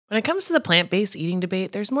When it comes to the plant-based eating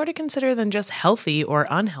debate, there's more to consider than just healthy or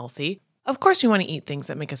unhealthy. Of course, we want to eat things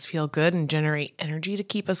that make us feel good and generate energy to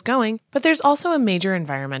keep us going, but there's also a major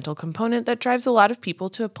environmental component that drives a lot of people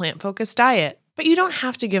to a plant-focused diet. But you don't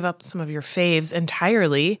have to give up some of your faves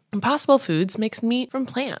entirely. Impossible Foods makes meat from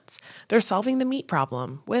plants. They're solving the meat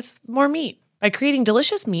problem with more meat. By creating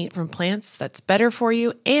delicious meat from plants that's better for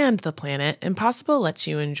you and the planet, Impossible lets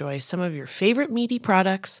you enjoy some of your favorite meaty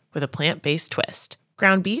products with a plant-based twist.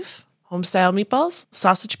 Ground beef, home-style meatballs,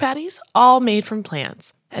 sausage patties, all made from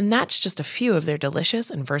plants. And that's just a few of their delicious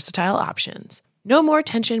and versatile options. No more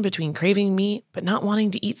tension between craving meat but not wanting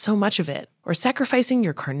to eat so much of it, or sacrificing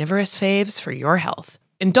your carnivorous faves for your health.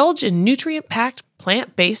 Indulge in nutrient-packed,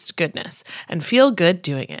 plant-based goodness and feel good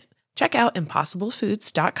doing it. Check out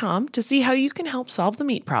ImpossibleFoods.com to see how you can help solve the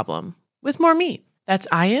meat problem with more meat. That's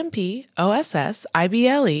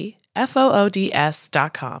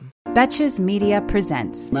ImpossibleFoods.com. Betches Media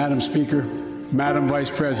presents. Madam Speaker, Madam Vice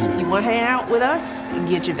President. You want to hang out with us? And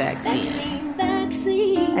get your vaccine.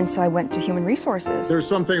 And so I went to Human Resources. There's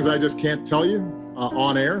some things I just can't tell you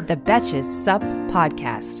on air. The Betches Sup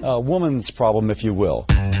Podcast. A woman's problem, if you will.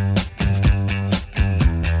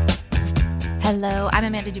 Hello, I'm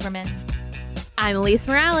Amanda Duberman. I'm Elise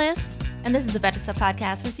Morales. And this is the Betches Sup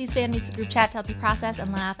Podcast, where C-SPAN meets the group chat to help you process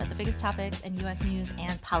and laugh at the biggest topics in U.S. news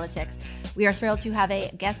and politics. We are thrilled to have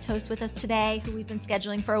a guest host with us today, who we've been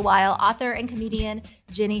scheduling for a while, author and comedian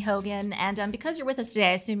Ginny Hogan. And because you're with us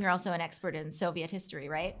today, I assume you're also an expert in Soviet history,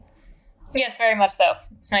 right? Yes, very much so.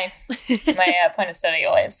 It's my point of study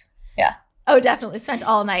always. Yeah. Oh, definitely. Spent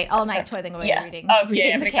all night toiling away reading. Oh,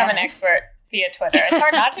 yeah. Become an expert via Twitter. It's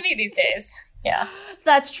hard not to be these days. Yeah.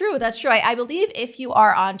 That's true. I believe if you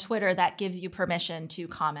are on Twitter, that gives you permission to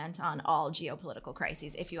comment on all geopolitical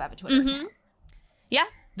crises if you have a Twitter account. Yeah.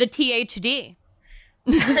 The THD.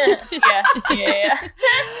 Yeah.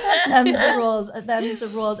 Them's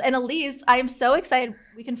the rules. And Elise, I am so excited.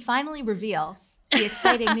 We can finally reveal the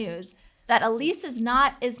exciting news that Elise is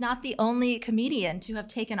not the only comedian to have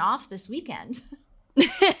taken off this weekend.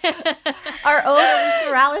 Our own Elise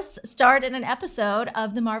Morales starred in an episode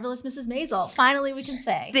of The Marvelous Mrs. Maisel. Finally, we can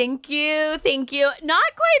say. Thank you. Not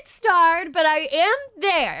quite starred, but I am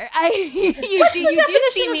there. What's the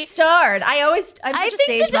definition of starred? I'm such a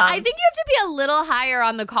stage mom. I think you have to be a little higher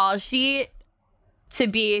on the call sheet to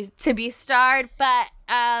be starred, but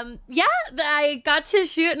I got to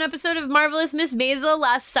shoot an episode of Marvelous Miss Maisel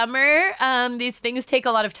last summer. These things take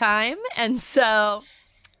a lot of time, and so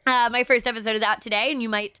my first episode is out today, and you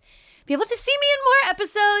might be able to see me in more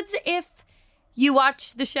episodes if you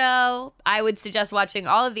watch the show. I would suggest watching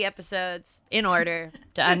all of the episodes in order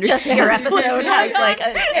to understand. Just your episode has like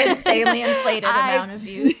an insanely inflated amount of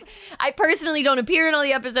views. I personally don't appear in all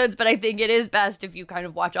the episodes, but I think it is best if you kind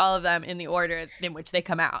of watch all of them in the order in which they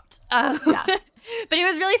come out. But it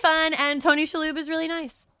was really fun, and Tony Shalhoub is really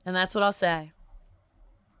nice, and that's what I'll say.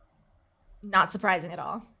 Not surprising at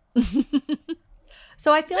all.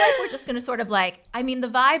 So I feel like we're just going to sort of the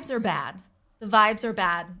vibes are bad. The vibes are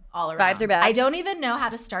bad all around. Vibes are bad. I don't even know how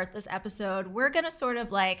to start this episode. We're going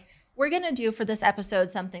to we're going to do for this episode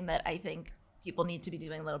something that I think people need to be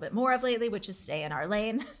doing a little bit more of lately, which is stay in our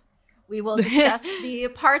lane. We will discuss the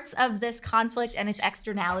parts of this conflict and its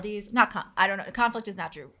externalities. Conflict is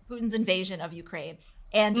not true. Putin's invasion of Ukraine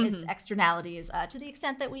and its externalities to the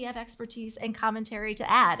extent that we have expertise and commentary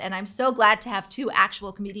to add. And I'm so glad to have two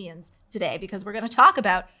actual comedians today, because we're going to talk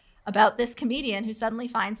about this comedian who suddenly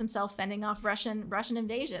finds himself fending off Russian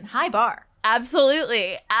invasion. High bar.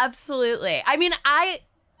 Absolutely. I mean,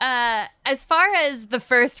 as far as the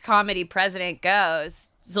first comedy president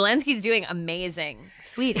goes, Zelensky's doing amazing.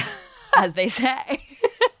 Sweet, as they say.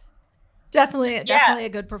 Definitely a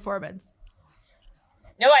good performance.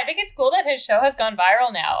 No, I think it's cool that his show has gone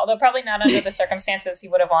viral now, although probably not under the circumstances he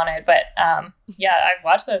would have wanted. But I've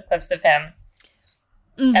watched those clips of him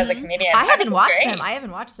as a comedian. I haven't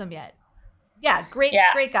watched them yet. Yeah, great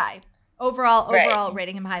guy. Overall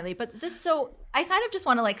rating him highly. But I kind of just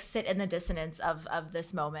want to sit in the dissonance of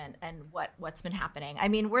this moment and what's been happening. I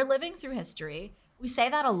mean, we're living through history. We say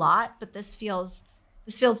that a lot, but this feels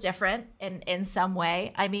different in some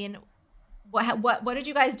way. I mean, what did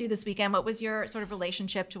you guys do this weekend? What was your sort of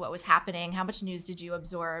relationship to what was happening? How much news did you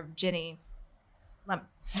absorb? Ginny,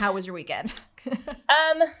 how was your weekend?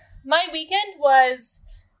 My weekend was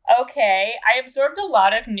okay. I absorbed a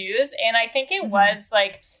lot of news, and I think it was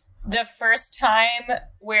the first time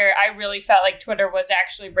where I really felt like Twitter was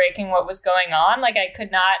actually breaking what was going on. I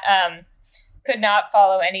could not could not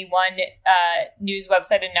follow any one news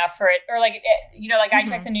website enough for it. Or like, I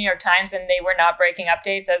checked the New York Times and they were not breaking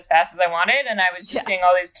updates as fast as I wanted. And I was just seeing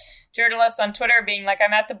all these journalists on Twitter being like,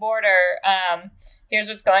 I'm at the border. Here's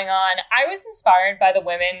what's going on. I was inspired by the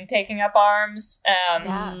women taking up arms.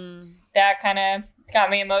 That kind of got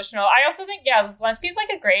me emotional. I also think, Zelensky's like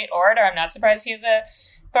a great orator. I'm not surprised he has a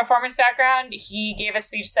performance background. He gave a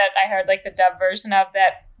speech that I heard like the dub version of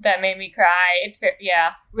that made me cry. It's very,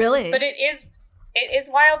 really, but it is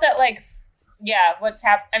wild that like, what's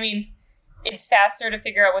happening. I mean, it's faster to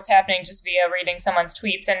figure out what's happening just via reading someone's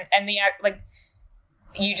tweets and the like.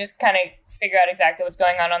 You just kind of figure out exactly what's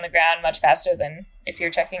going on the ground much faster than if you're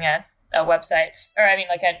checking a website, or I mean,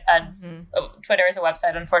 like Twitter is a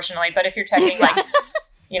website, unfortunately. But if you're checking like,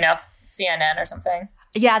 CNN or something.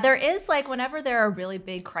 Yeah, there is like whenever there are really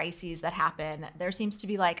big crises that happen, there seems to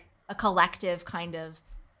be like a collective kind of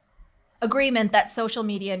agreement that social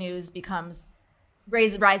media news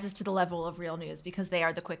rises to the level of real news because they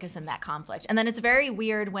are the quickest in that conflict. And then it's very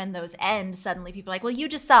weird when those end, suddenly people are like, well, you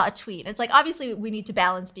just saw a tweet. It's like, obviously we need to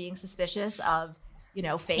balance being suspicious of,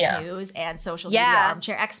 fake news and social media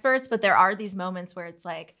armchair experts. But there are these moments where it's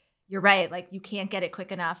like, you're right. Like you can't get it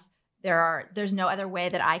quick enough. There's no other way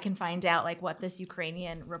that I can find out like what this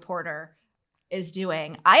Ukrainian reporter is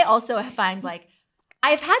doing. I also find like,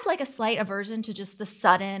 I've had like a slight aversion to just the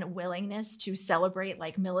sudden willingness to celebrate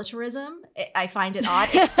like militarism. I find it odd,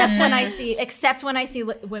 except when I see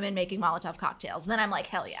women making Molotov cocktails. Then I'm like,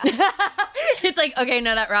 hell yeah. It's like, okay,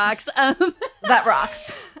 no, that rocks. That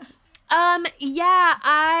rocks.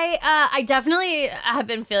 I definitely have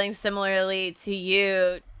been feeling similarly to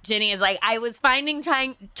you, Ginny. Is like I was trying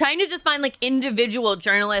to just find like individual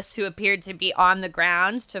journalists who appeared to be on the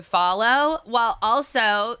ground to follow, while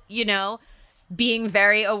also, being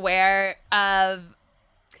very aware of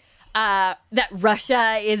that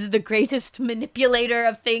Russia is the greatest manipulator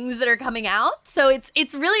of things that are coming out. So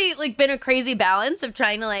it's really like been a crazy balance of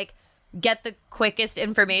trying to like get the quickest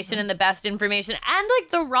information and the best information and like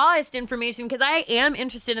the rawest information, because I am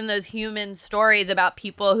interested in those human stories about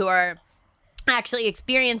people who are actually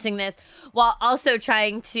experiencing this, while also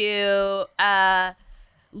trying to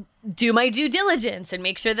do my due diligence and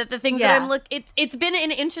make sure that the things that I'm it's been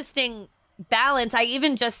an interesting balance. I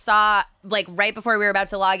even just saw like right before we were about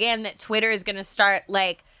to log in that Twitter is going to start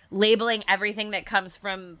like labeling everything that comes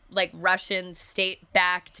from like Russian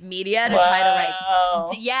state-backed media to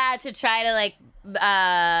try to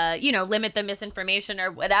limit the misinformation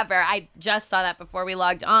or whatever. I just saw that before we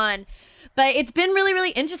logged on. But it's been really,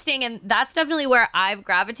 really interesting, and that's definitely where I've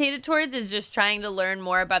gravitated towards, is just trying to learn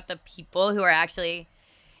more about the people who are actually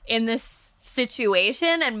in this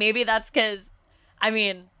situation. And maybe that's because, I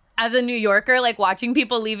mean, as a New Yorker, like watching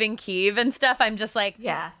people leaving Kyiv and stuff, I'm just like,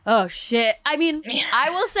 oh shit. I mean, I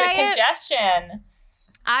will say the congestion.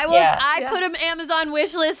 I put an Amazon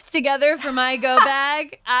wish list together for my go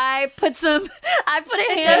bag. I put a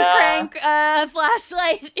hand crank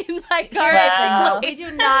flashlight in my car. Wow. We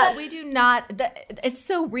do not. It's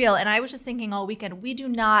so real. And I was just thinking all weekend, we do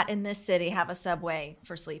not in this city have a subway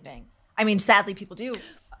for sleeping. I mean, sadly, people do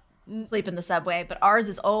sleep in the subway, but ours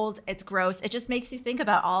is old. It's gross. It just makes you think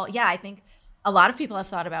about I think a lot of people have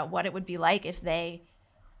thought about what it would be like if they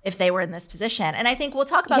were in this position. And I think we'll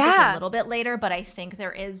talk about this a little bit later, but I think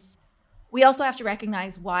we also have to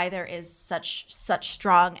recognize why there is such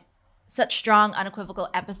strong unequivocal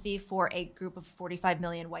empathy for a group of 45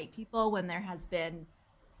 million white people when there has been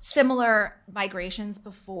similar migrations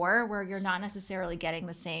before where you're not necessarily getting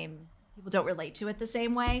the same, people don't relate to it the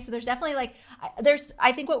same way. So there's definitely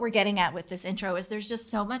I think what we're getting at with this intro is there's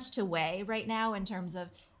just so much to weigh right now in terms of,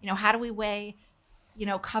 how do we weigh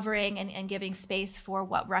covering and giving space for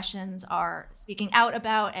what Russians are speaking out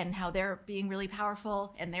about and how they're being really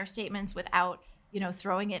powerful in their statements without,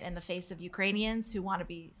 throwing it in the face of Ukrainians who want to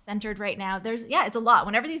be centered right now. It's a lot.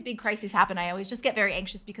 Whenever these big crises happen, I always just get very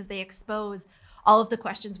anxious because they expose all of the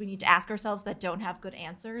questions we need to ask ourselves that don't have good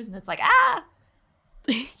answers. And it's like,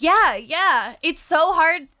 Yeah. It's so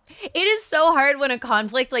hard. It is so hard when a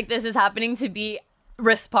conflict like this is happening to be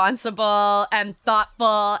responsible and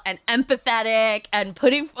thoughtful and empathetic and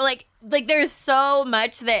putting like there's so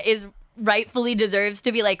much that is rightfully deserves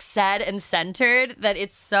to be like said and centered that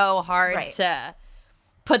it's so hard to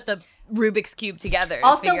put the Rubik's Cube together.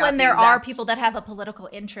 Also, when there are people that have a political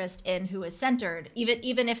interest in who is centered,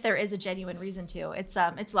 even if there is a genuine reason to, it's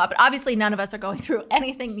a lot. But obviously, none of us are going through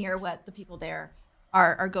anything near what the people there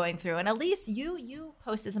are going through. And Elise, you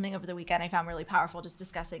posted something over the weekend I found really powerful, just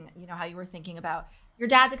discussing, how you were thinking about your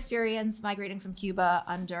dad's experience migrating from Cuba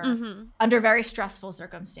under very stressful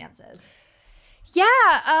circumstances.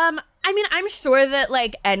 Yeah. I mean, I'm sure that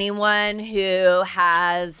like anyone who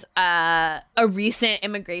has a recent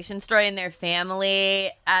immigration story in their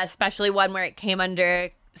family, especially one where it came under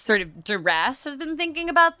sort of duress, has been thinking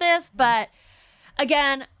about this. But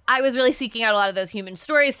again, I was really seeking out a lot of those human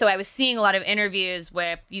stories. So I was seeing a lot of interviews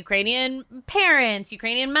with Ukrainian parents,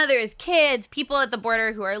 Ukrainian mothers, kids, people at the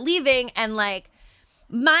border who are leaving. And like,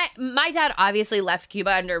 my dad obviously left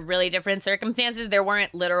Cuba under really different circumstances. There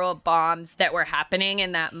weren't literal bombs that were happening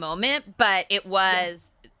in that moment, but it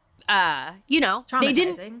was,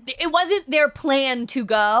 it wasn't their plan to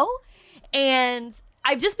go. And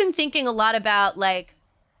I've just been thinking a lot about like,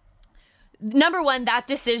 number one, that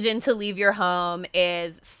decision to leave your home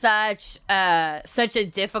is such a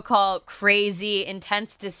difficult, crazy,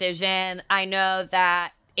 intense decision. I know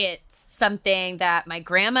that it's something that my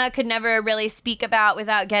grandma could never really speak about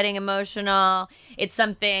without getting emotional. It's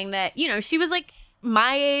something that, she was like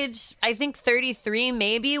my age, I think 33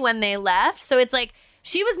 maybe when they left. So it's like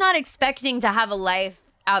she was not expecting to have a life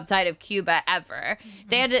outside of Cuba ever.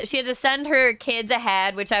 She had to send her kids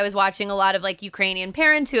ahead, which I was watching a lot of like Ukrainian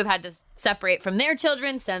parents who have had to separate from their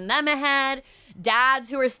children, send them ahead, dads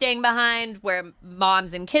who are staying behind where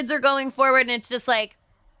moms and kids are going forward. And it's just like,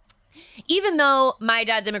 even though my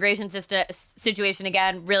dad's immigration situation,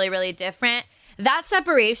 again, really, really different, that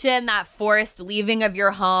separation, that forced leaving of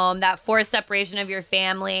your home, that forced separation of your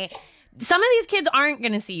family, some of these kids aren't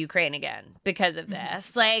going to see Ukraine again because of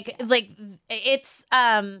this. Like it's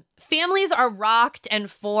families are rocked and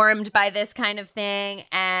formed by this kind of thing,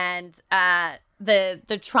 and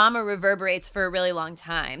the trauma reverberates for a really long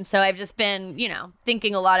time. So I've just been,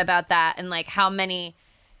 thinking a lot about that and like how many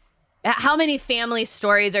family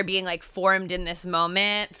stories are being like formed in this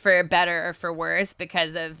moment for better or for worse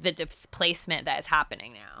because of the displacement that is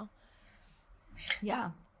happening now. Yeah.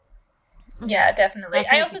 Yeah, definitely.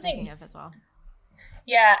 That's I also think of as well.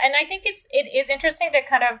 Yeah, and I think it is interesting to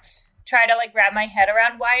kind of try to like wrap my head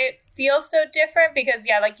around why it feels so different, because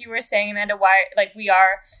like you were saying, Amanda, why like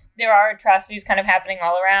there are atrocities kind of happening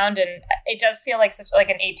all around, and it does feel like such like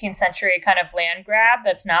an 18th century kind of land grab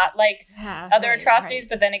that's not like other atrocities. Right.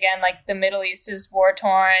 But then again, like the Middle East is war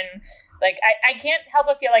torn. Like I can't help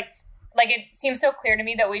but feel like it seems so clear to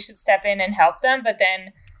me that we should step in and help them, but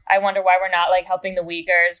then I wonder why we're not like helping the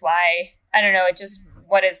Uyghurs. Why, I don't know. It just,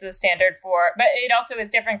 what is the standard for? But it also is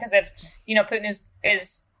different because it's, Putin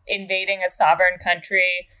is invading a sovereign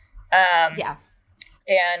country,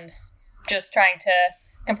 and just trying to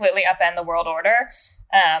completely upend the world order.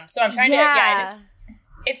 So I'm trying to,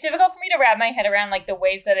 it's difficult for me to wrap my head around like the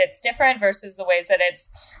ways that it's different versus the ways that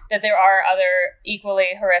that there are other equally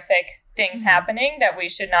horrific things happening that we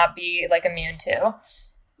should not be like immune to.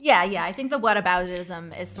 Yeah. I think the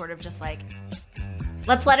whataboutism is sort of just like,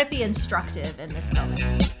 let's let it be instructive in this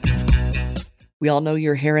moment. We all know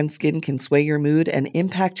your hair and skin can sway your mood and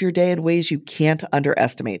impact your day in ways you can't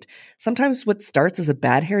underestimate. Sometimes what starts as a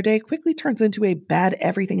bad hair day quickly turns into a bad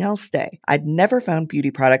everything else day. I'd never found beauty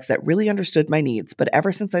products that really understood my needs, but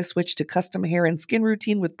ever since I switched to custom hair and skin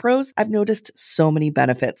routine with Prose, I've noticed so many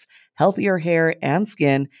benefits. Healthier hair and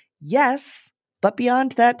skin, yes, but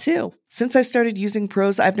beyond that too. Since I started using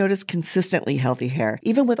Prose, I've noticed consistently healthy hair.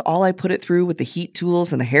 Even with all I put it through with the heat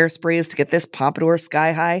tools and the hairsprays to get this pompadour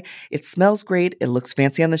sky high, it smells great, it looks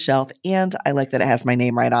fancy on the shelf, and I like that it has my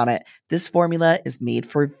name right on it. This formula is made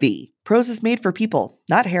for V. Prose is made for people,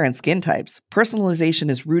 not hair and skin types. Personalization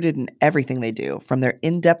is rooted in everything they do, from their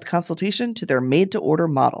in-depth consultation to their made-to-order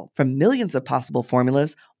model. From millions of possible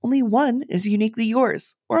formulas, only one is uniquely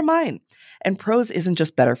yours or mine. And Prose isn't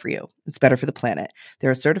just better for you, it's better for the planet.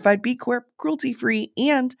 They're a certified B Corp, cruelty-free,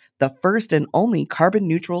 and the first and only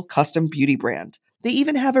carbon-neutral custom beauty brand. They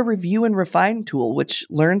even have a review and refine tool which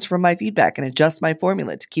learns from my feedback and adjusts my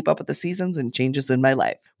formula to keep up with the seasons and changes in my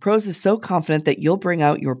life. Prose is so confident that you'll bring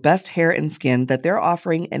out your best hair and skin that they're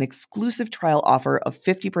offering an exclusive trial offer of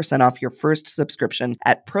 50% off your first subscription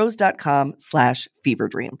at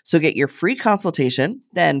prose.com/feverdream. So get your free consultation,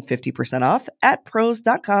 then 50% off at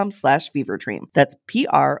prose.com/feverdream. That's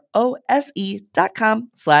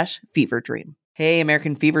prose.com/feverdream. Hey,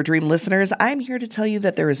 American Fever Dream listeners, I'm here to tell you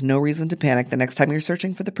that there is no reason to panic the next time you're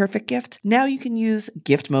searching for the perfect gift. Now you can use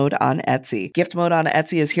Gift Mode on Etsy. Gift Mode on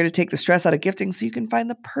Etsy is here to take the stress out of gifting so you can find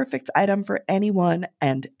the perfect item for anyone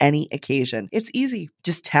and any occasion. It's easy.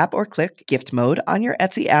 Just tap or click Gift Mode on your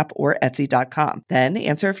Etsy app or Etsy.com. Then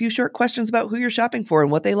answer a few short questions about who you're shopping for and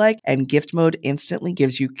what they like, and Gift Mode instantly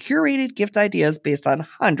gives you curated gift ideas based on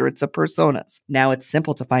hundreds of personas. Now it's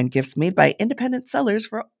simple to find gifts made by independent sellers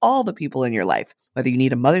for all the people in your life. life. Whether you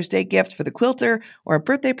need a Mother's Day gift for the quilter or a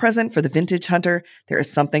birthday present for the vintage hunter, there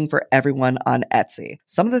is something for everyone on Etsy.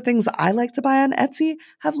 Some of the things I like to buy on Etsy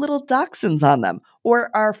have little dachshunds on them,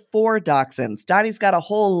 or are for dachshunds. Dottie's got a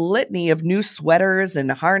whole litany of new sweaters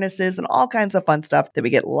and harnesses and all kinds of fun stuff that we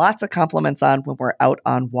get lots of compliments on when we're out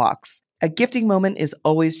on walks. A gifting moment is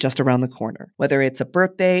always just around the corner. Whether it's a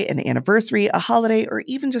birthday, an anniversary, a holiday, or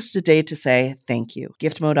even just a day to say thank you,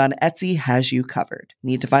 Gift Mode on Etsy has you covered.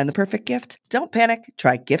 Need to find the perfect gift? Don't panic.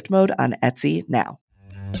 Try Gift Mode on Etsy now.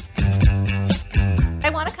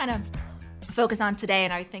 I want to kind of focus on today,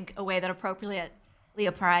 and I think a way that appropriately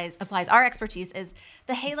applies our expertise is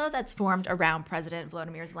the halo that's formed around President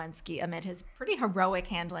Volodymyr Zelensky amid his pretty heroic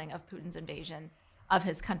handling of Putin's invasion of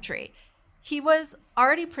his country. He was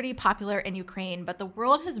already pretty popular in Ukraine, but the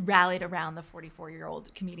world has rallied around the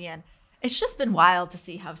 44-year-old comedian. It's just been wild to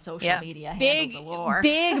see how social media handles a war.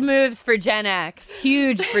 Big moves for Gen X.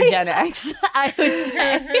 Huge for Gen X, I would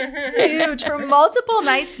say. Huge. For multiple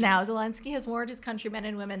nights now, Zelensky has warned his countrymen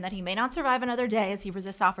and women that he may not survive another day as he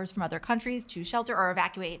resists offers from other countries to shelter or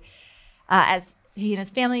evacuate as he and his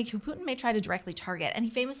family, who Putin may try to directly target. And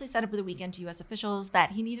he famously said over the weekend to U.S. officials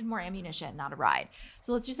that he needed more ammunition, not a ride.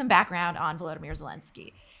 So let's do some background on Volodymyr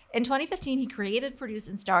Zelensky. In 2015, he created, produced,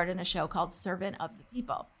 and starred in a show called Servant of the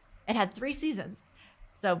People. It had 3 seasons,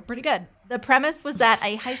 so pretty good. The premise was that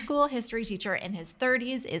a high school history teacher in his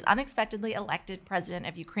 30s is unexpectedly elected president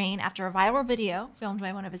of Ukraine after a viral video filmed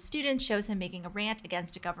by one of his students shows him making a rant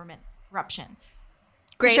against a government corruption.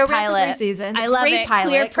 Great show pilot. Ran for 3 seasons. I love Great it. Pilot,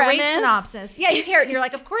 Clear premise. Great synopsis. Yeah, you hear it and you're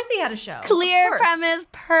like, of course he had a show. Clear premise.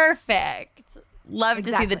 Perfect. Love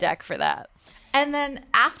to see the deck for that. And then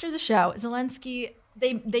after the show, Zelensky,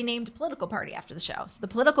 they named a political party after the show. So the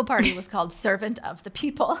political party was called Servant of the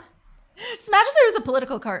People. Just imagine if there was a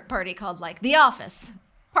political party called like The Office,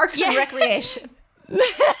 Parks and Recreation.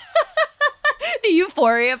 The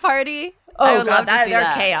Euphoria Party. Oh, God,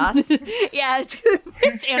 they're chaos. Yeah,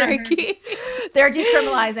 it's anarchy. They're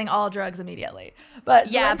decriminalizing all drugs immediately.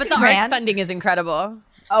 But yeah, Zelensky but the arts funding is incredible.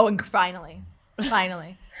 Oh, and finally.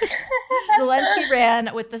 Zelensky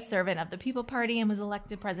ran with the Servant of the People Party and was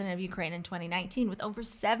elected president of Ukraine in 2019 with over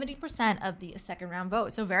 70% of the second round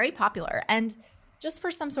vote. So very popular. And just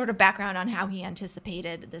for some sort of background on how he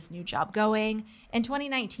anticipated this new job going, in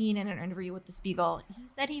 2019, in an interview with The Spiegel, he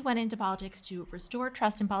said he went into politics to restore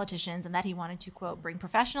trust in politicians and that he wanted to, quote, bring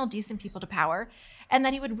professional, decent people to power, and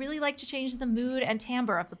that he would really like to change the mood and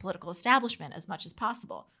timbre of the political establishment as much as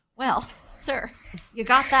possible. Well, sir, you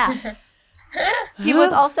got that. He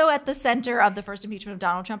was also at the center of the first impeachment of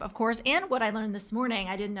Donald Trump, of course, and what I learned this morning,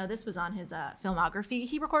 I didn't know this was on his filmography.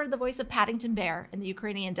 He recorded the voice of Paddington Bear in the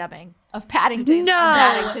Ukrainian dubbing of Paddington. No,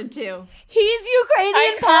 Paddington 2. He's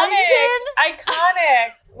Ukrainian Paddington.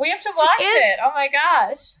 Iconic. We have to watch it. Oh my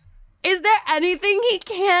gosh. Is there anything he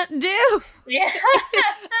can't do? Yeah.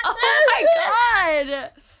 Oh my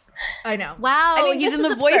God. I know. Wow. I mean, he's in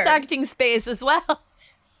the voice acting space as well.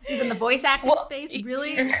 He's in the voice acting space,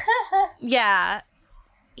 really? Yeah.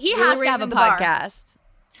 He really has to have a podcast.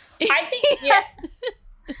 I think, yeah.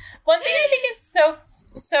 One thing I think is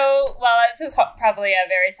so, well, this is probably a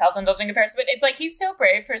very self-indulgent comparison, but it's like he's so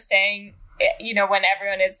brave for staying, you know, when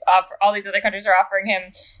everyone is all these other countries are offering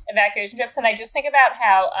him evacuation trips. And I just think about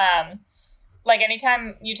how, like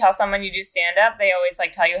anytime you tell someone you do stand up, they always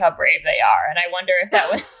like tell you how brave they are. And I wonder if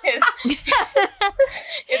that was if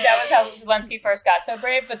that was how Zelensky first got so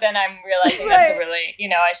brave. But then I'm realizing that's a really, you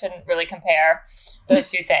know, I shouldn't really compare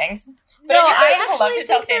those two things. But No, I I people love to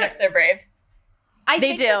tell stand-ups they're brave.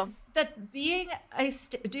 They do. That being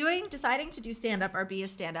deciding to do stand-up or be a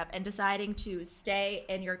stand-up and deciding to stay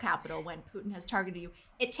in your capital when Putin has targeted you,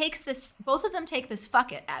 it takes this, both of them take this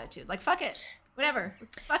fuck it attitude. Like, fuck it. Whatever.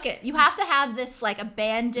 Fuck it. You have to have this like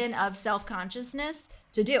abandon of self-consciousness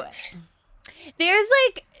to do it. There's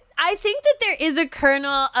like, I think that there is a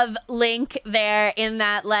kernel of link there in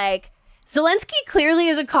that like Zelensky clearly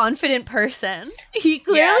is a confident person. He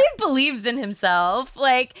clearly believes in himself.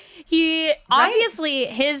 Like he obviously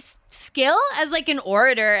his skill as like an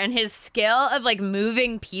orator and his skill of like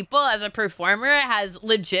moving people as a performer has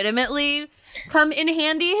legitimately come in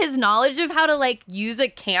handy. His knowledge of how to like use a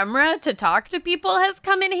camera to talk to people has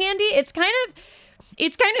come in handy. It's kind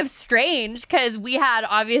of strange because we had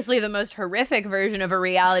obviously the most horrific version of a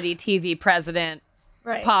reality TV president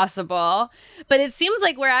possible. But it seems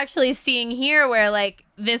like we're actually seeing here where like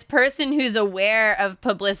this person who's aware of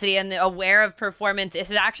publicity and aware of performance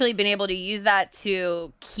has actually been able to use that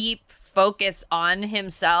to keep focus on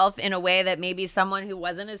himself in a way that maybe someone who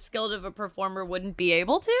wasn't as skilled of a performer wouldn't be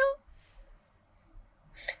able to.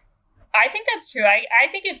 I think that's true. I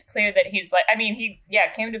think it's clear that he's like, I mean, he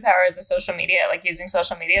came to power as a social media, like using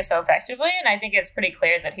social media so effectively. And I think it's pretty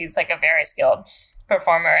clear that he's like a very skilled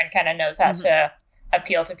performer and kind of knows how to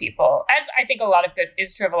appeal to people, as I think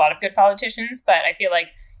is true of a lot of good politicians. But I feel like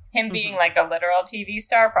him being like a literal TV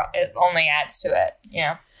star, it only adds to it, you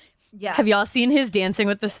know? Yeah. Have y'all seen his Dancing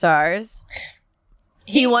with the Stars?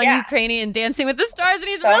 He won Ukrainian Dancing with the Stars, and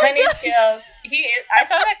he's so really many good. skills. I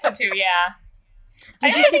saw that clip too. Yeah.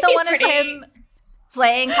 Did you see the one of him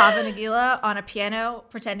playing Hava Nagila on a piano,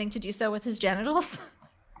 pretending to do so with his genitals?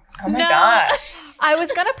 Oh my gosh. I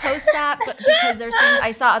was gonna post that, but because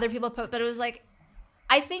I saw other people post, but it was like,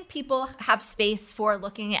 I think people have space for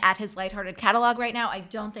looking at his lighthearted catalog right now. I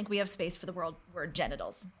don't think we have space for the word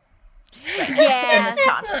genitals. Right in this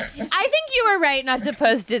conference. I think you were right not to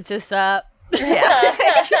post it to Sup. Yeah.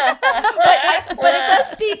 but it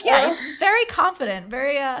does speak. Yeah, he's very confident,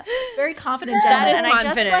 very confident gentleman. And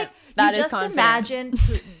confident. I just imagine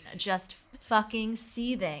Putin just fucking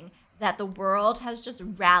seething that the world has just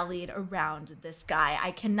rallied around this guy.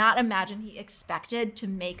 I cannot imagine he expected to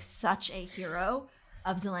make such a hero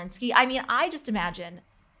of Zelensky. I mean, I just imagine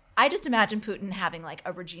Putin having like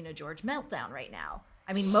a Regina George meltdown right now.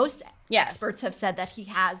 I mean, most experts have said that he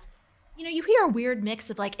has, you hear a weird mix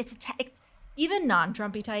of like, it's even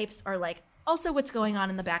non-Trumpy types are like, also what's going on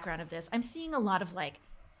in the background of this. I'm seeing a lot of like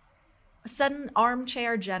sudden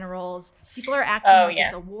armchair generals. People are acting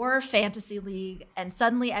it's a war fantasy league, and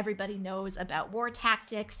suddenly everybody knows about war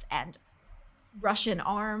tactics and Russian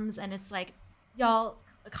arms. And it's like, y'all,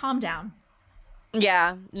 calm down.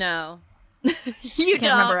 Yeah, no. I can't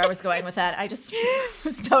remember where I was going with that. I just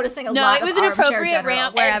was noticing a lot of No, it was an appropriate generals.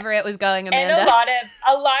 rant wherever it was going, Amanda. And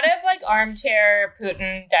a lot of like armchair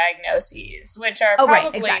Putin diagnoses, which are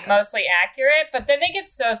probably mostly accurate, but then they get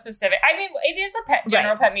so specific. I mean, it is a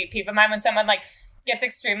general pet peeve of mine when someone like gets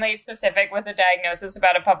extremely specific with a diagnosis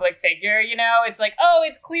about a public figure. It's like, oh,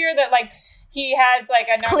 it's clear that like he has like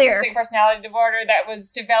a narcissistic personality disorder that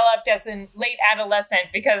was developed as a late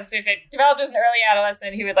adolescent, because if it developed as an early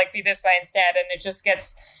adolescent, he would like be this way instead. And it just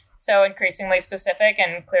gets so increasingly specific,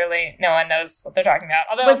 and clearly no one knows what they're talking about.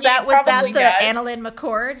 Although was that the Annalyn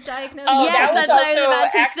McCord diagnosis? Oh, yes, that was also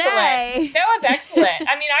excellent. That was excellent.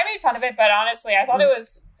 I mean, I made fun of it, but honestly, I thought it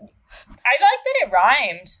was. I like that it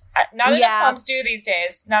rhymed. Not enough pumps do these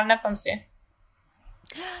days. Not enough pumps do.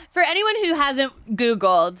 For anyone who hasn't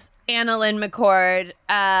Googled Annalyn McCord,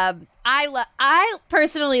 I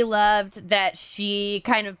personally loved that she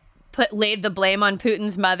kind of laid the blame on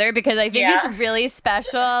Putin's mother, because I think it's really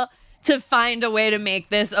special to find a way to make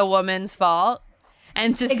this a woman's fault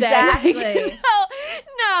and to say, like,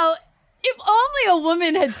 no. If only a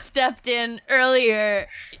woman had stepped in earlier,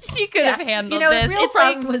 she could have handled this. The real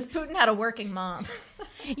problem was Putin had a working mom.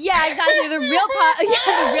 Yeah, exactly. The real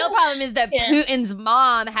problem is that Putin's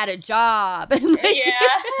mom had a job.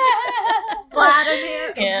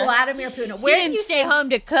 Vladimir Putin. She didn't stay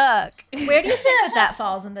home to cook. Where do you think that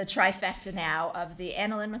falls in the trifecta now of the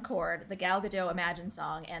Annalyn McCord, the Gal Gadot Imagine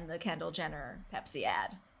song, and the Kendall Jenner Pepsi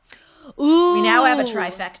ad? Ooh. We now have a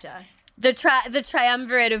trifecta. The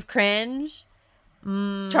triumvirate of cringe.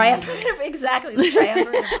 Exactly. The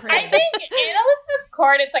triumvirate of cringe. I think Annalyn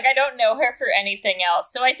McCord, it's like I don't know her for anything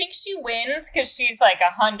else. So I think she wins because she's like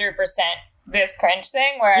 100% this cringe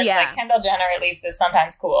thing, whereas like Kendall Jenner at least is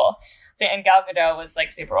sometimes cool. And Gal Gadot was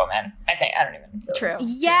like Superwoman. I don't even really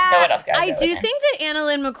know what else Gal Gadot I do think that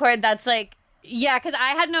Annalyn McCord, that's like, because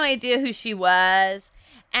I had no idea who she was.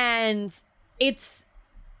 And it's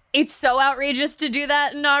so outrageous to do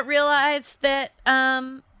that and not realize that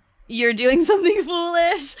you're doing something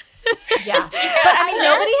foolish. Yeah. But I mean,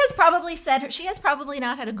 nobody has probably said she has probably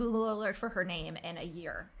not had a Google alert for her name in a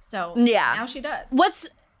year. So now she does. What's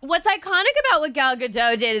iconic about what Gal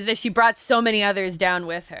Gadot did is that she brought so many others down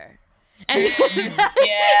with her. And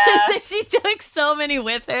she took so many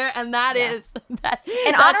with her, and that's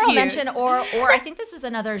an honorable mention, or I think this is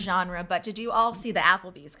another genre, but did you all see the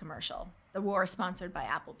Applebee's commercial? The war sponsored by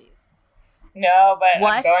Applebee's. No, but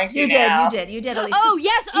I'm going to now. You did at least. Oh,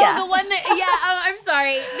 yes. The one that, I'm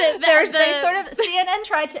sorry. CNN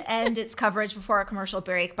tried to end its coverage before a commercial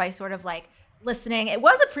break by sort of like listening. It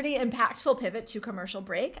was a pretty impactful pivot to commercial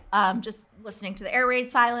break, just listening to the air raid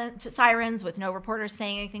sirens with no reporters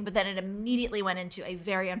saying anything, but then it immediately went into a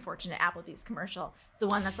very unfortunate Applebee's commercial, the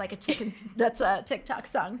one that's like that's a TikTok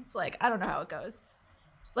song. It's like, I don't know how it goes.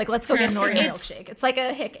 It's like, let's go get an Oreo milkshake. It's like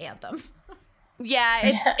a hick anthem.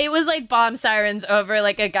 Yeah, it was like bomb sirens over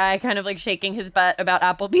like a guy kind of like shaking his butt about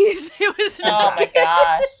Applebee's. It was oh my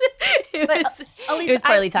gosh. Elise, it was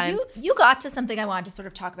poorly timed. You got to something I wanted to sort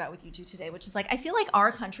of talk about with you two today, which is like I feel like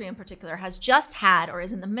our country in particular has just had or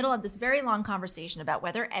is in the middle of this very long conversation about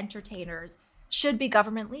whether entertainers should be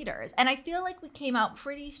government leaders. And I feel like we came out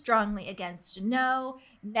pretty strongly against no,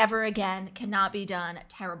 never again, cannot be done,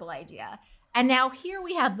 terrible idea. And now here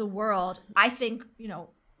we have the world, I think,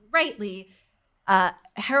 rightly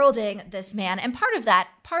heralding this man. And part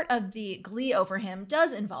of the glee over him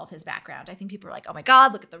does involve his background. I think people are like, oh my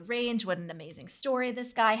God, look at the range. What an amazing story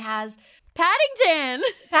this guy has. Paddington.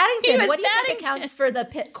 What do you think accounts for the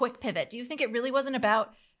quick pivot? Do you think it really wasn't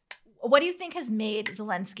about, what do you think has made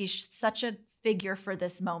Zelensky such a figure for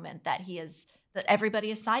this moment that that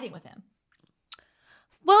everybody is siding with him?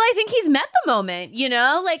 Well, I think he's met the moment,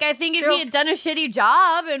 Like, I think if he had done a shitty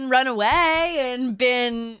job and run away and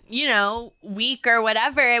been, weak or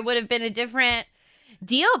whatever, it would have been a different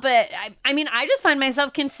deal. But, I mean, I just find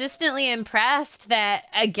myself consistently impressed that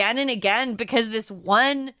again and again, because this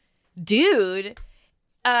one dude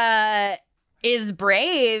is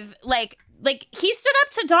brave, like he stood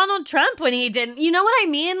up to Donald Trump when he didn't. You know what I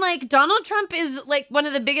mean? Like, Donald Trump is like one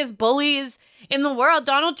of the biggest bullies in the world.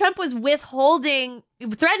 Donald Trump was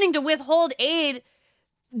threatening to withhold aid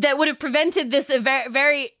that would have prevented this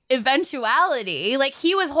very eventuality. Like,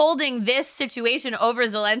 he was holding this situation over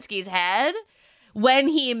Zelensky's head when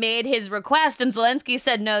he made his request, and Zelensky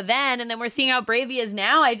said no then, and then we're seeing how brave he is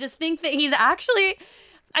now. I just think that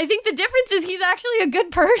I think the difference is he's actually a good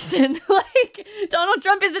person. Like, Donald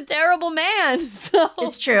Trump is a terrible man. So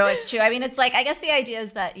It's true. I mean, it's like, I guess the idea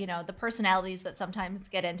is that, the personalities that sometimes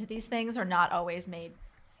get into these things are not always made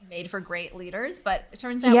for great leaders. But it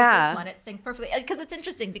turns out with this one, it synced perfectly. Because it's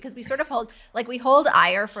interesting because we sort of hold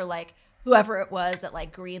ire for like whoever it was that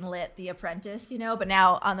like greenlit The Apprentice, but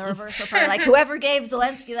now on the reverse, we're probably like whoever gave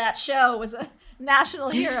Zelensky that show was a national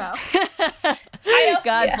hero.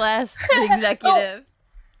 God bless the executive.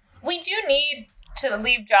 We do need to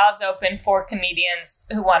leave jobs open for comedians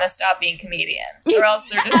who want to stop being comedians, or else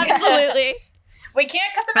they're just absolutely. We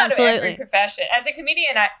can't cut them out of every profession. As a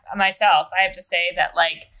comedian, myself, I have to say that,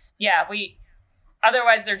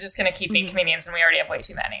 otherwise they're just going to keep being comedians, and we already have way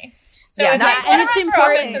too many. So if they want to run for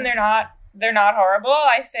office and they're not horrible,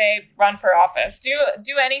 I say run for office. Do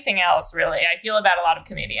anything else, really. I feel about a lot of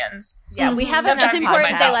comedians. Yeah, we have It's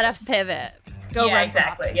important to let us pivot. Go run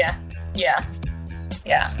exactly. For office.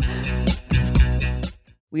 Yeah.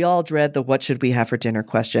 We all dread the what should we have for dinner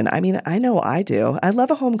question. I mean, I know I do. I love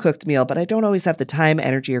a home-cooked meal, but I don't always have the time,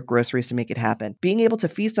 energy, or groceries to make it happen. Being able to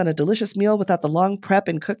feast on a delicious meal without the long prep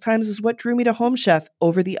and cook times is what drew me to Home Chef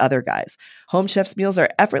over the other guys. Home Chef's meals are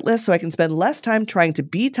effortless, so I can spend less time trying to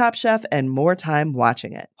be Top Chef and more time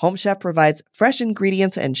watching it. Home Chef provides fresh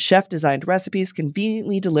ingredients and chef-designed recipes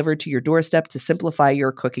conveniently delivered to your doorstep to simplify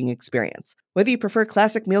your cooking experience. Whether you prefer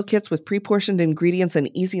classic meal kits with pre-portioned ingredients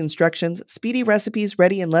and easy instructions, speedy recipes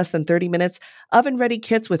ready in less than 30 minutes, oven-ready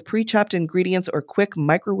kits with pre-chopped ingredients, or quick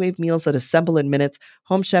microwave meals that assemble in minutes,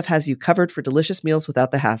 Home Chef has you covered for delicious meals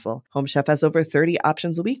without the hassle. Home Chef has over 30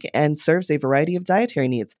 options a week and serves a variety of dietary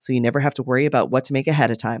needs, so you never have to worry about what to make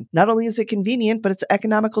ahead of time. Not only is it convenient, but it's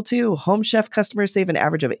economical too. Home Chef customers save an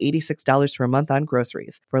average of $86 per month on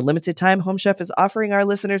groceries. For a limited time, Home Chef is offering our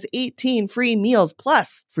listeners 18 free meals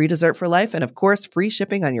plus free dessert for life and, of course, free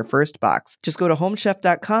shipping on your first box. Just go to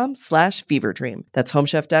homechef.com/feverdream. That's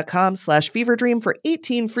homechef.com/feverdream for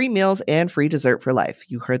 18 free meals and free dessert for life.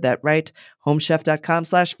 You heard that right.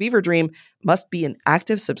 Homechef.com/feverdream. Must be an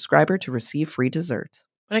active subscriber to receive free dessert.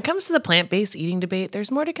 When it comes to the plant-based eating debate, there's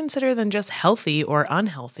more to consider than just healthy or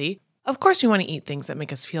unhealthy. Of course, we want to eat things that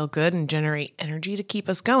make us feel good and generate energy to keep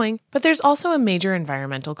us going, but there's also a major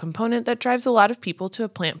environmental component that drives a lot of people to a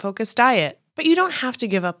plant-focused diet. But you don't have to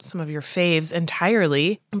give up some of your faves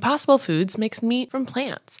entirely. Impossible Foods makes meat from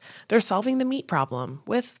plants. They're solving the meat problem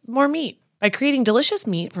with more meat. By creating delicious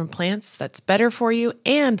meat from plants that's better for you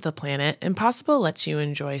and the planet, Impossible lets you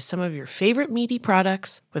enjoy some of your favorite meaty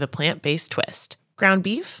products with a plant-based twist. Ground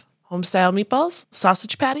beef, home-style meatballs,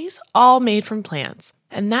 sausage patties, all made from plants.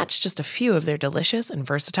 And that's just a few of their delicious and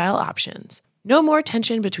versatile options. No more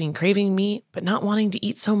tension between craving meat but not wanting to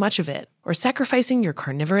eat so much of it, or sacrificing your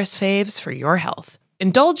carnivorous faves for your health.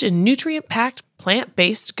 Indulge in nutrient-packed,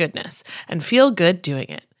 plant-based goodness and feel good doing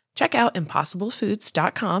it. Check out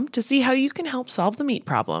ImpossibleFoods.com to see how you can help solve the meat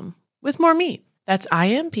problem with more meat. That's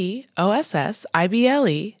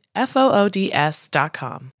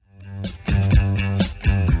IMPOSSIBLEFOODS.com.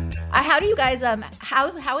 How do you guys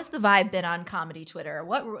how has the vibe been on comedy Twitter?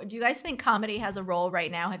 What do you guys think comedy has a role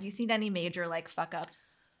right now? Have you seen any major fuck ups?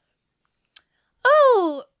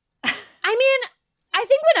 also, I mean, I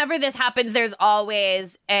think whenever this happens, there's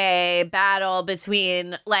always a battle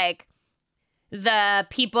between like the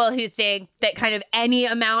people who think that kind of any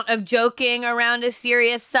amount of joking around a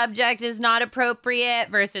serious subject is not appropriate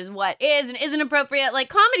versus what is and isn't appropriate. Like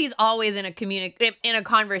comedy's always in a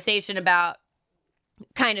conversation about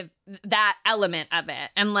kind of that element of it.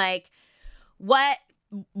 And like what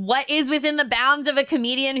is within the bounds of a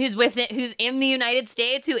comedian who's in the United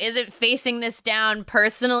States, who isn't facing this down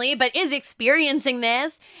personally, but is experiencing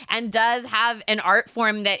this and does have an art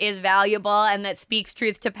form that is valuable and that speaks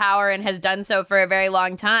truth to power and has done so for a very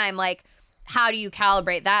long time. Like, how do you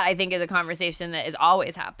calibrate that? I think is a conversation that is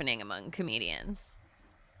always happening among comedians.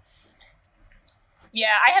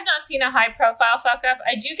 Yeah, I have not seen a high profile fuck up.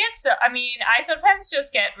 I sometimes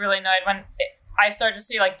just get really annoyed when I start to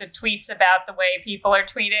see like the tweets about the way people are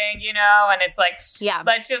tweeting, you know, and it's like,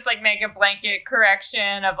 let's just like make a blanket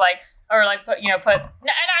correction of like, or like put, and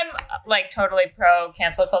I'm like totally pro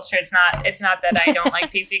cancel culture. It's not that I don't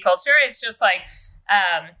like PC culture. It's just like,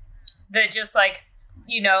 I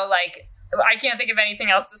can't think of anything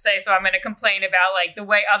else to say. So I'm going to complain about like the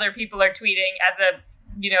way other people are tweeting as a,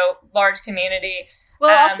 large community.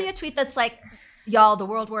 Well, I'll see a tweet that's like, y'all, the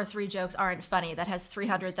World War III jokes aren't funny. That has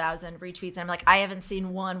 300,000 retweets. And I'm like, I haven't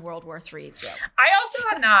seen one World War III joke. I also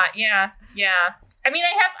have not. Yeah. I mean,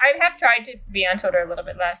 I have tried to be on Twitter a little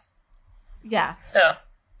bit less. Yeah. So,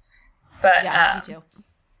 but yeah, me too.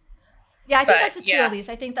 Yeah, I think that's a true, Elise.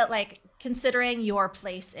 I think that like considering your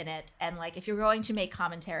place in it, and like if you're going to make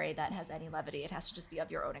commentary that has any levity, it has to just be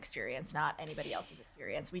of your own experience, not anybody else's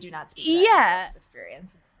experience. We do not speak about anybody else's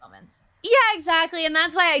experience in these moments. Yeah, exactly. And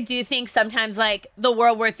that's why I do think sometimes like the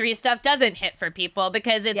World War III stuff doesn't hit for people,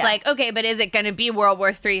 because it's like, okay, but is it going to be World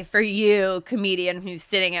War III for you, comedian who's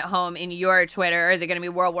sitting at home in your Twitter, or is it going to be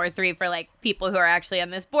World War III for like people who are actually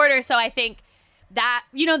on this border? So I think that,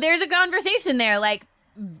 there's a conversation there,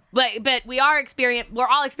 but we're all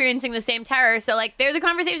experiencing the same terror. So like there's a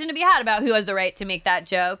conversation to be had about who has the right to make that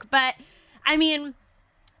joke. But I mean,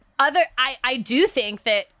 I do think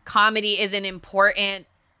that comedy is an important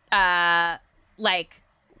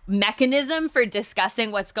mechanism for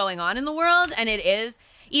discussing what's going on in the world. And it is,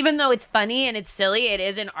 even though it's funny and it's silly, it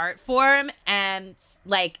is an art form, and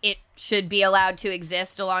like it should be allowed to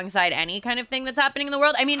exist alongside any kind of thing that's happening in the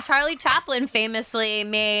world. I mean, Charlie Chaplin famously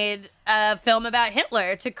made a film about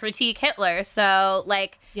Hitler to critique Hitler. So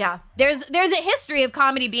like, there's a history of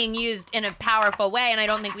comedy being used in a powerful way, and I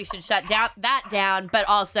don't think we should shut that down, but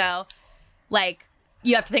also like,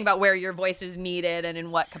 you have to think about where your voice is needed and in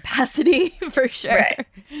what capacity, for sure. Right.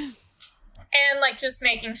 And like just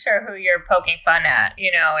making sure who you're poking fun at.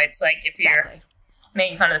 It's like if you're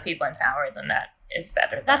making fun of the people in power, then that is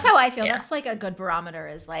better. That's how I feel. Yeah. That's like a good barometer,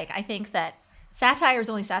 is like, I think that satire is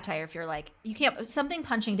only satire if you're like, you can't, something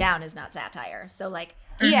punching down is not satire. So like,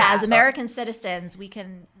 as American citizens, we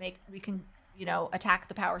can attack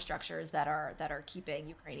the power structures that are keeping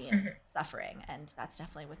Ukrainians suffering, and that's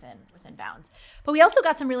definitely within bounds. But we also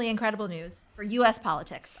got some really incredible news for U.S.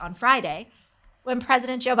 politics on Friday, when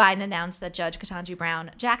President Joe Biden announced that Judge Ketanji Brown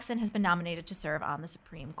Jackson has been nominated to serve on the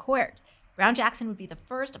Supreme Court. Brown Jackson would be the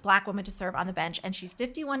first Black woman to serve on the bench, and she's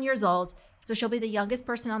 51 years old, so she'll be the youngest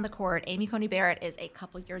person on the court. Amy Coney Barrett is a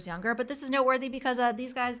couple years younger, but this is noteworthy because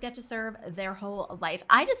these guys get to serve their whole life.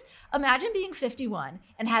 I just imagine being 51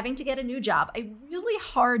 and having to get a new job, a really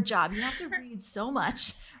hard job. You have to read so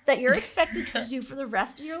much that you're expected to do for the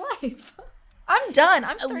rest of your life. I'm done.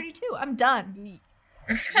 I'm 32. I'm done.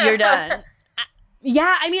 You're done.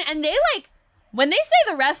 Yeah, I mean, and they like, when they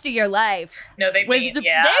say the rest of your life, they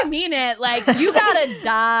mean it. Like, you gotta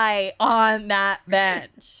die on that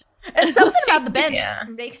bench. And something about the bench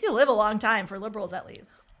makes you live a long time, for liberals at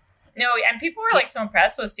least. No, and people were like so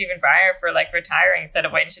impressed with Stephen Breyer for like retiring instead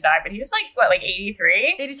of waiting to die. But he's like, what, like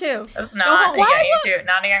 83? 82. That's not a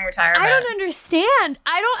young retirement. I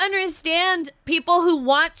don't understand people who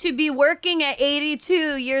want to be working at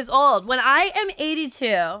 82 years old. When I am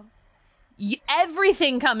 82,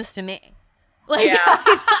 everything comes to me. Like,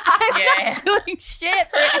 I'm not doing shit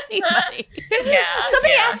for anybody.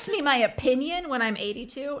 Somebody asks me my opinion when I'm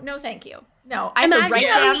 82. No, thank you. No, I have to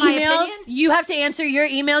write down my emails. opinion. You have to answer your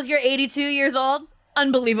emails. You're 82 years old.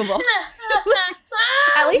 Unbelievable.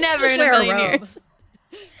 At least never just in wear a million robe. years.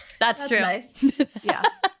 That's true. Nice. Yeah.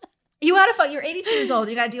 You had a fun. You're 82 years old.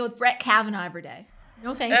 You got to deal with Brett Kavanaugh every day.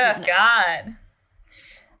 No, thank you. Oh God.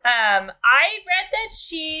 I read that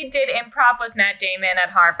she did improv with Matt Damon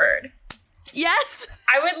at Harvard. Yes.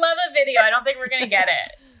 I would love a video. I don't think we're going to get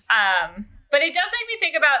it. But it does make me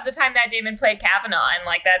think about the time Matt Damon played Kavanaugh and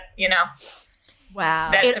like that,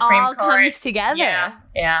 Wow. That it Supreme all Court comes together.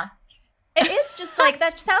 Yeah. It is just like,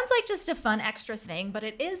 that sounds like just a fun extra thing, but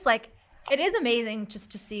it is amazing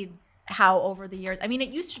just to see how over the years, I mean, it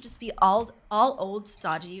used to just be all old,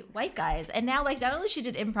 stodgy white guys. And now, like, not only she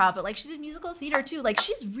did improv, but like she did musical theater too. Like,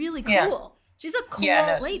 she's really cool. Yeah. She's a cool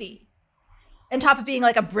lady. On top of being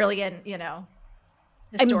like a brilliant, you know,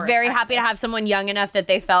 I'm very happy to have someone young enough that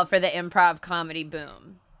they fell for the improv comedy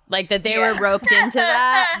boom. Like that they were roped into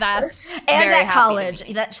that. That's and very at college,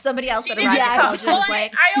 that somebody else that arrived at college was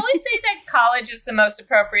like. I always say that college is the most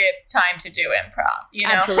appropriate time to do improv. You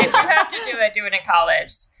know, Absolutely. If you have to do it in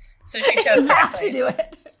college. So she chose you have to do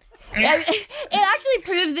it. It actually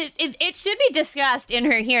proves that it should be discussed in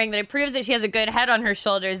her hearing that it proves that she has a good head on her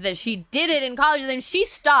shoulders, that she did it in college and then she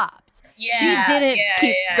stopped. Yeah, she didn't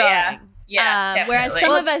keep going. Yeah, definitely. Whereas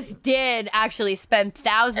some of us did actually spend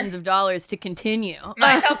thousands of dollars to continue.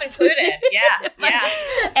 Myself included. Yeah.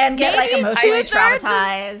 And get like emotionally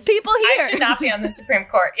traumatized. People here. I should not be on the Supreme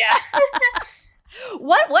Court. Yeah.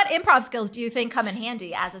 What improv skills do you think come in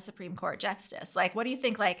handy as a Supreme Court justice? Like, what do you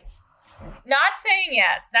think, like... Not saying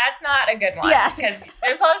yes. That's not a good one. Yeah. Because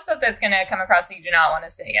there's a lot of stuff that's going to come across that you do not want to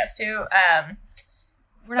say yes to.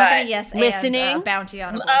 We're not going to yes listening. And bounty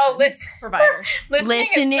on abortion providers. Listening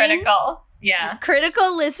is critical. Yeah.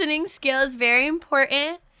 Critical listening skill is very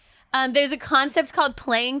important. There's a concept called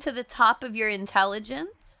playing to the top of your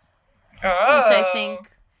intelligence. Which I think... is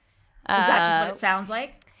that just what it sounds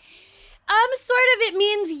like? Sort of. It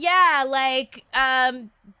means, like,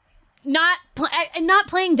 not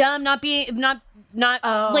playing dumb, not being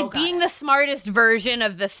the smartest version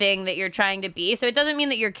of the thing that you're trying to be. So it doesn't mean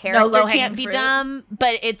that your character can't be dumb,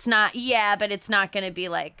 but it's not. Yeah, but it's not going to be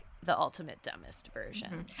like the ultimate dumbest version.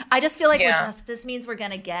 Mm-hmm. I just feel like this means we're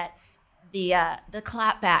going to get the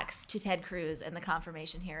clapbacks to Ted Cruz in the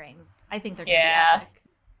confirmation hearings. I think they're going to be epic.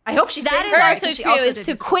 I hope she that is also true. Is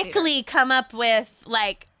to quickly come up with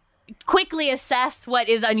quickly assess what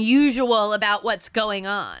is unusual about what's going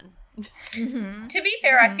on. Mm-hmm. To be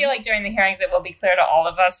fair, I feel like during the hearings it will be clear to all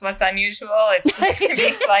of us what's unusual. It's just going to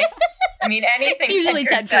be like, I mean, anything Ted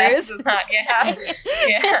Cruz says is not,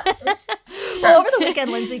 Well, over the weekend,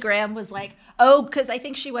 Lindsey Graham was like, because I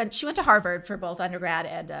think she went to Harvard for both undergrad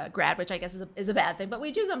and grad, which I guess is a bad thing. But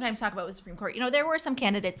we do sometimes talk about with the Supreme Court. You know, there were some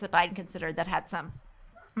candidates that Biden considered that had some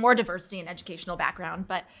more diversity and educational background,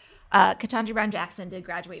 but Ketanji Brown Jackson did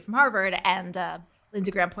graduate from Harvard, and Lindsey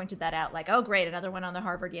Graham pointed that out, like, oh, great, another one on the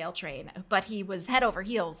Harvard-Yale train. But he was head over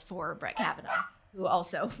heels for Brett Kavanaugh, who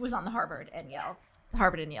also was on the Harvard and Yale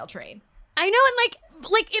train. I know, and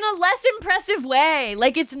like in a less impressive way.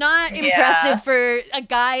 Like, it's not impressive for a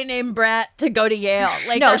guy named Brett to go to Yale.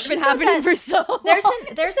 Like, that's been happening for so long.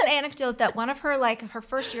 There's an anecdote that one of her, like, her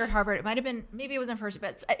first year at Harvard, it might have been, maybe it wasn't first,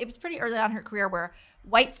 but it was pretty early on in her career, where a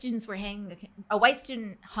white student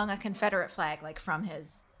hung a Confederate flag, like, from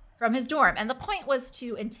his dorm. And the point was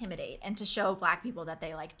to intimidate and to show Black people that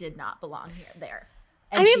they, like, did not belong there.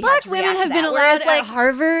 And I mean, Black women have been allowed at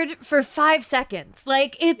Harvard for 5 seconds.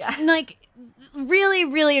 Like, it's like really,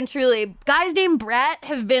 really and truly, guys named Brett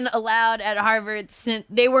have been allowed at Harvard since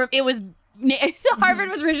Harvard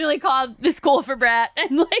was originally called the School for Brett,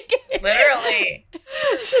 and like literally the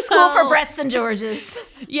School for Bretts and Georges.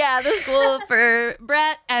 Yeah, the School for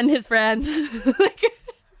Brett and his friends.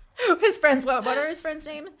 His friends, what are his friends'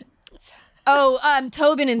 names? Oh,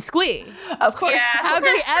 Tobin and Squee. Of course. Yeah. How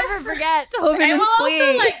could we ever forget Tobin and Squee?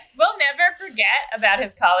 Also, like, we'll never forget about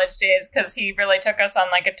his college days because he really took us on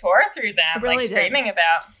like a tour through them, really like screaming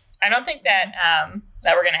about. I don't think that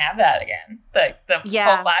that we're gonna have that again. The full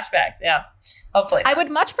flashbacks. Yeah, hopefully. I would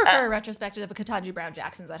much prefer a retrospective of Ketanji Brown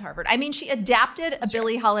Jackson's at Harvard. I mean, she adapted a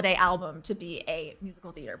Billie Holiday album to be a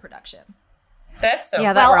musical theater production. That's so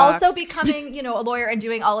while also becoming, a lawyer and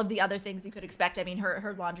doing all of the other things you could expect. I mean,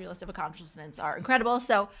 her laundry list of accomplishments are incredible.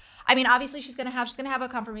 So, I mean, obviously she's gonna have a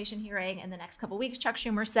confirmation hearing in the next couple of weeks. Chuck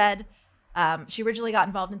Schumer said she originally got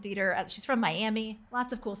involved in theater. She's from Miami.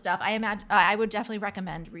 Lots of cool stuff. I would definitely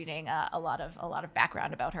recommend reading a lot of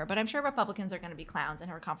background about her. But I'm sure Republicans are going to be clowns in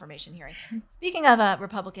her confirmation hearing. Speaking of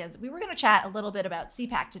Republicans, we were going to chat a little bit about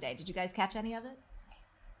CPAC today. Did you guys catch any of it?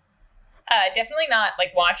 Definitely not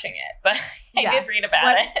like watching it, but I did read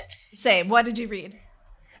about it. Same. What did you read?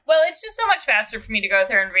 Well, it's just so much faster for me to go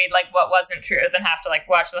through and read like what wasn't true than have to like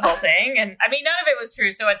watch the whole thing. And I mean, none of it was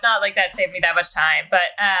true, so it's not like that saved me that much time. But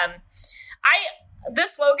the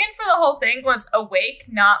slogan for the whole thing was "Awake,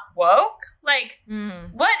 not woke." Like,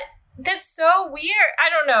 what? That's so weird. I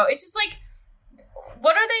don't know. It's just like,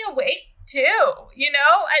 what are they awake to?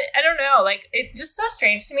 I don't know. Like, it's just so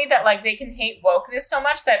strange to me that like they can hate wokeness so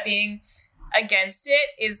much that being against it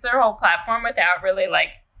is their whole platform without really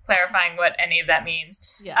like clarifying what any of that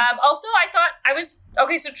means. Yeah. Also,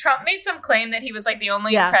 so Trump made some claim that he was like the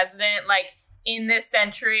only president like in this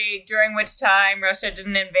century during which time Russia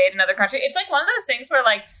didn't invade another country. It's like one of those things where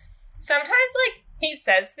like sometimes like he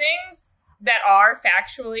says things that are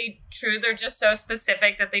factually true. They're just so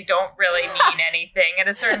specific that they don't really mean anything at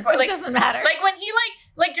a certain point. Like, it doesn't matter. Like when he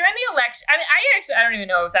like during the election, I mean, I don't even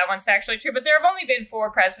know if that one's factually true, but there have only been 4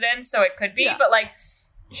 presidents, so it could be. Yeah. But like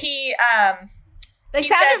they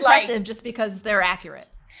sound impressive just because they're accurate.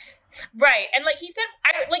 Right. And like he said,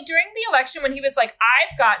 like during the election when he was like,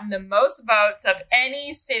 I've gotten the most votes of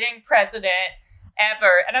any sitting president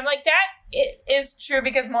ever. And I'm like, that is true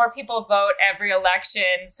because more people vote every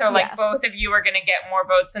election. So like both of you are going to get more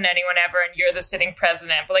votes than anyone ever and you're the sitting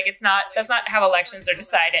president. But like that's not how elections are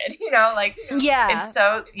decided, you know? Like it's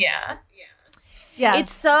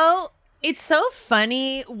so it's so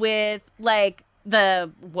funny with like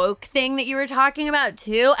the woke thing that you were talking about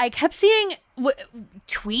too. I kept seeing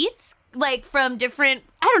tweets like from different,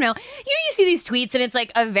 I don't know, you see these tweets and it's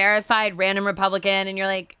like a verified random Republican and you're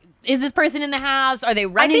like, is this person in the House? Are they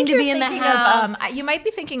running to be in the House? You might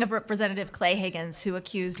be thinking of Representative Clay Higgins, who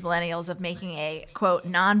accused millennials of making a, quote,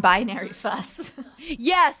 non-binary fuss.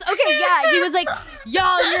 Yes. Okay, yeah. He was like,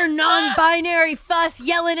 y'all, your non-binary fuss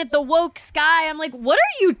yelling at the woke sky. I'm like, what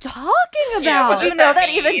are you talking about? Did you know that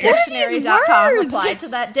even Dictionary.com replied to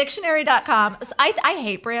that? Dictionary.com. I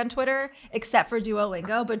hate brand Twitter, except for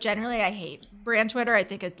Duolingo, but generally I hate brand Twitter. I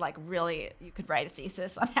think it like really, you could write a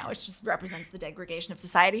thesis on how it just represents the degradation of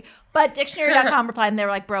society. But Dictionary.com replied and they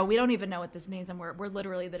were like, bro, we don't even know what this means. And we're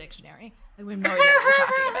literally the dictionary. Like, we have no idea what we're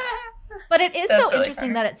talking about. But it is so really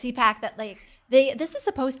interesting that at CPAC that like this is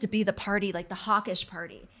supposed to be the party, like the hawkish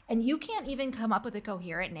party. And you can't even come up with a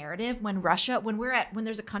coherent narrative when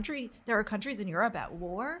there are countries in Europe at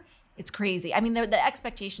war. It's crazy. I mean, the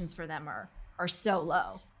expectations for them are so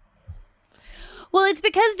low. Well, it's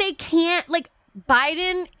because they can't, like,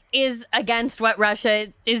 Biden is against what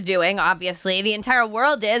Russia is doing, obviously. The entire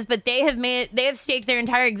world is, but they have staked their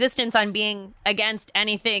entire existence on being against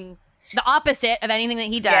anything, the opposite of anything that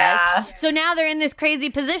he does. Yeah. So now they're in this crazy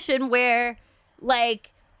position where,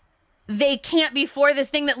 like, they can't be for this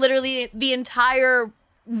thing that literally the entire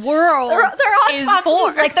world they're on is Fox for.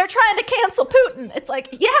 News, like, they're trying to cancel Putin. It's like,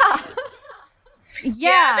 yeah.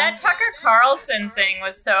 Yeah, that Tucker Carlson thing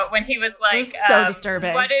was so, when he was like, so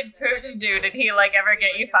disturbing. What did Putin do? Did he like ever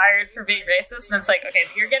get you fired for being racist? And it's like, okay,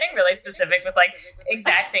 you're getting really specific with like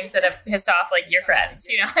exact things that have pissed off like your friends,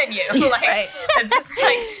 you know, and you. Like, right. It's just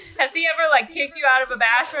like, has he ever like kicked you out of a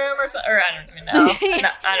bathroom or something? Or I don't even know. No,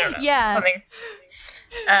 I don't know. Yeah. Something.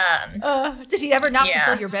 Did he ever not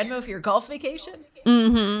fulfill your Venmo for your golf vacation?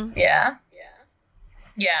 Mm-hmm. Yeah.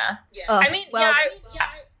 I mean,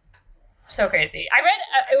 so crazy. I read,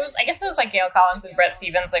 I guess it was like Gail Collins and Brett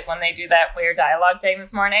Stevens, like when they do that weird dialogue thing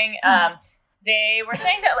this morning, they were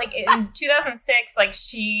saying that like in 2006, like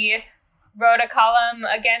she wrote a column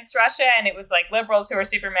against Russia and it was like liberals who were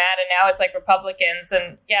super mad and now it's like Republicans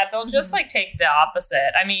and they'll just like take the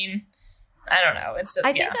opposite. I mean, I don't know. It's just,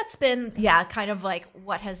 I think that's been, kind of like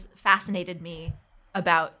what has fascinated me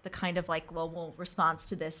about the kind of like global response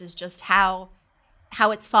to this is just how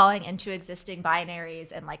it's falling into existing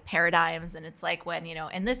binaries and like paradigms. And it's like when, you know,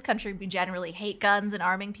 in this country, we generally hate guns and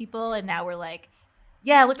arming people. And now we're like,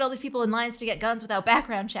 yeah, look at all these people in lines to get guns without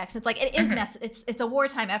background checks. It's like, it is it's a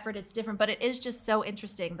wartime effort. It's different, but it is just so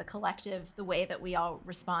interesting, the way that we all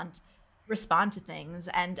respond to things.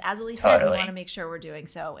 And as Elise said, we want to make sure we're doing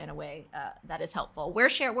so in a way that is helpful.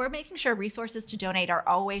 We're making sure resources to donate are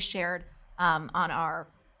always shared on our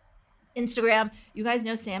Instagram. You guys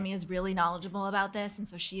know Sammy is really knowledgeable about this, and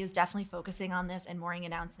so she is definitely focusing on this and morning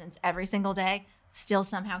announcements every single day, still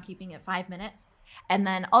somehow keeping it 5 minutes. And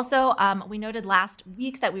then also, we noted last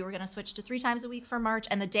week that we were going to switch to 3 times a week for March,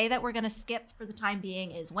 and the day that we're going to skip for the time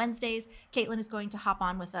being is Wednesdays. Caitlin is going to hop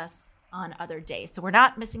on with us on other days. So we're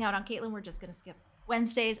not missing out on Caitlin. We're just going to skip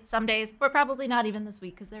Wednesdays. Some days, we're probably not even this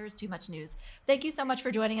week because there is too much news. Thank you so much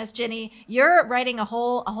for joining us, Ginny. You're writing a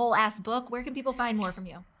whole ass book. Where can people find more from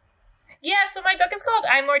you? Yeah, so my book is called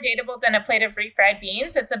I'm More Dateable Than a Plate of Refried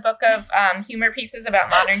Beans. It's a book of humor pieces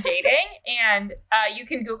about modern dating. And you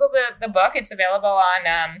can Google the book. It's available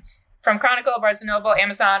on from Chronicle, Barnes & Noble,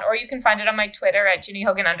 Amazon, or you can find it on my Twitter at Ginny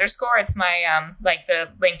Hogan _. It's my, like the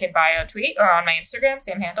link in bio tweet, or on my Instagram,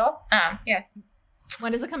 same handle. Yeah.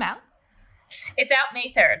 When does it come out? It's out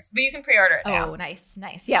May 3rd, but you can pre-order it now. Oh, nice.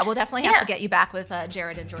 Yeah, we'll definitely have to get you back with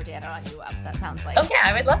Jared and Jordana on You Up. That sounds like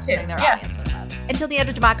I would love to. Their audience would love. Until the End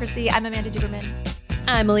of Democracy, I'm Amanda Duberman.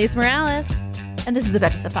 I'm Elise Morales. And this is the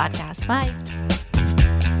Betches Sup Podcast. Bye.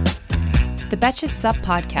 The Betches Sup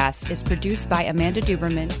podcast is produced by Amanda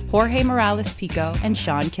Duberman, Jorge Morales-Pico, and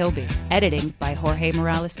Sean Kilby. Editing by Jorge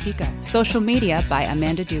Morales-Pico. Social media by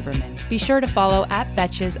Amanda Duberman. Be sure to follow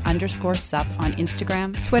 @Betches_Sup on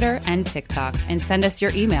Instagram, Twitter, and TikTok, and send us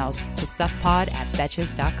your emails to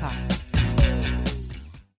suppod@betches.com.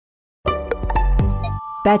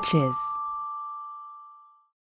 Betches.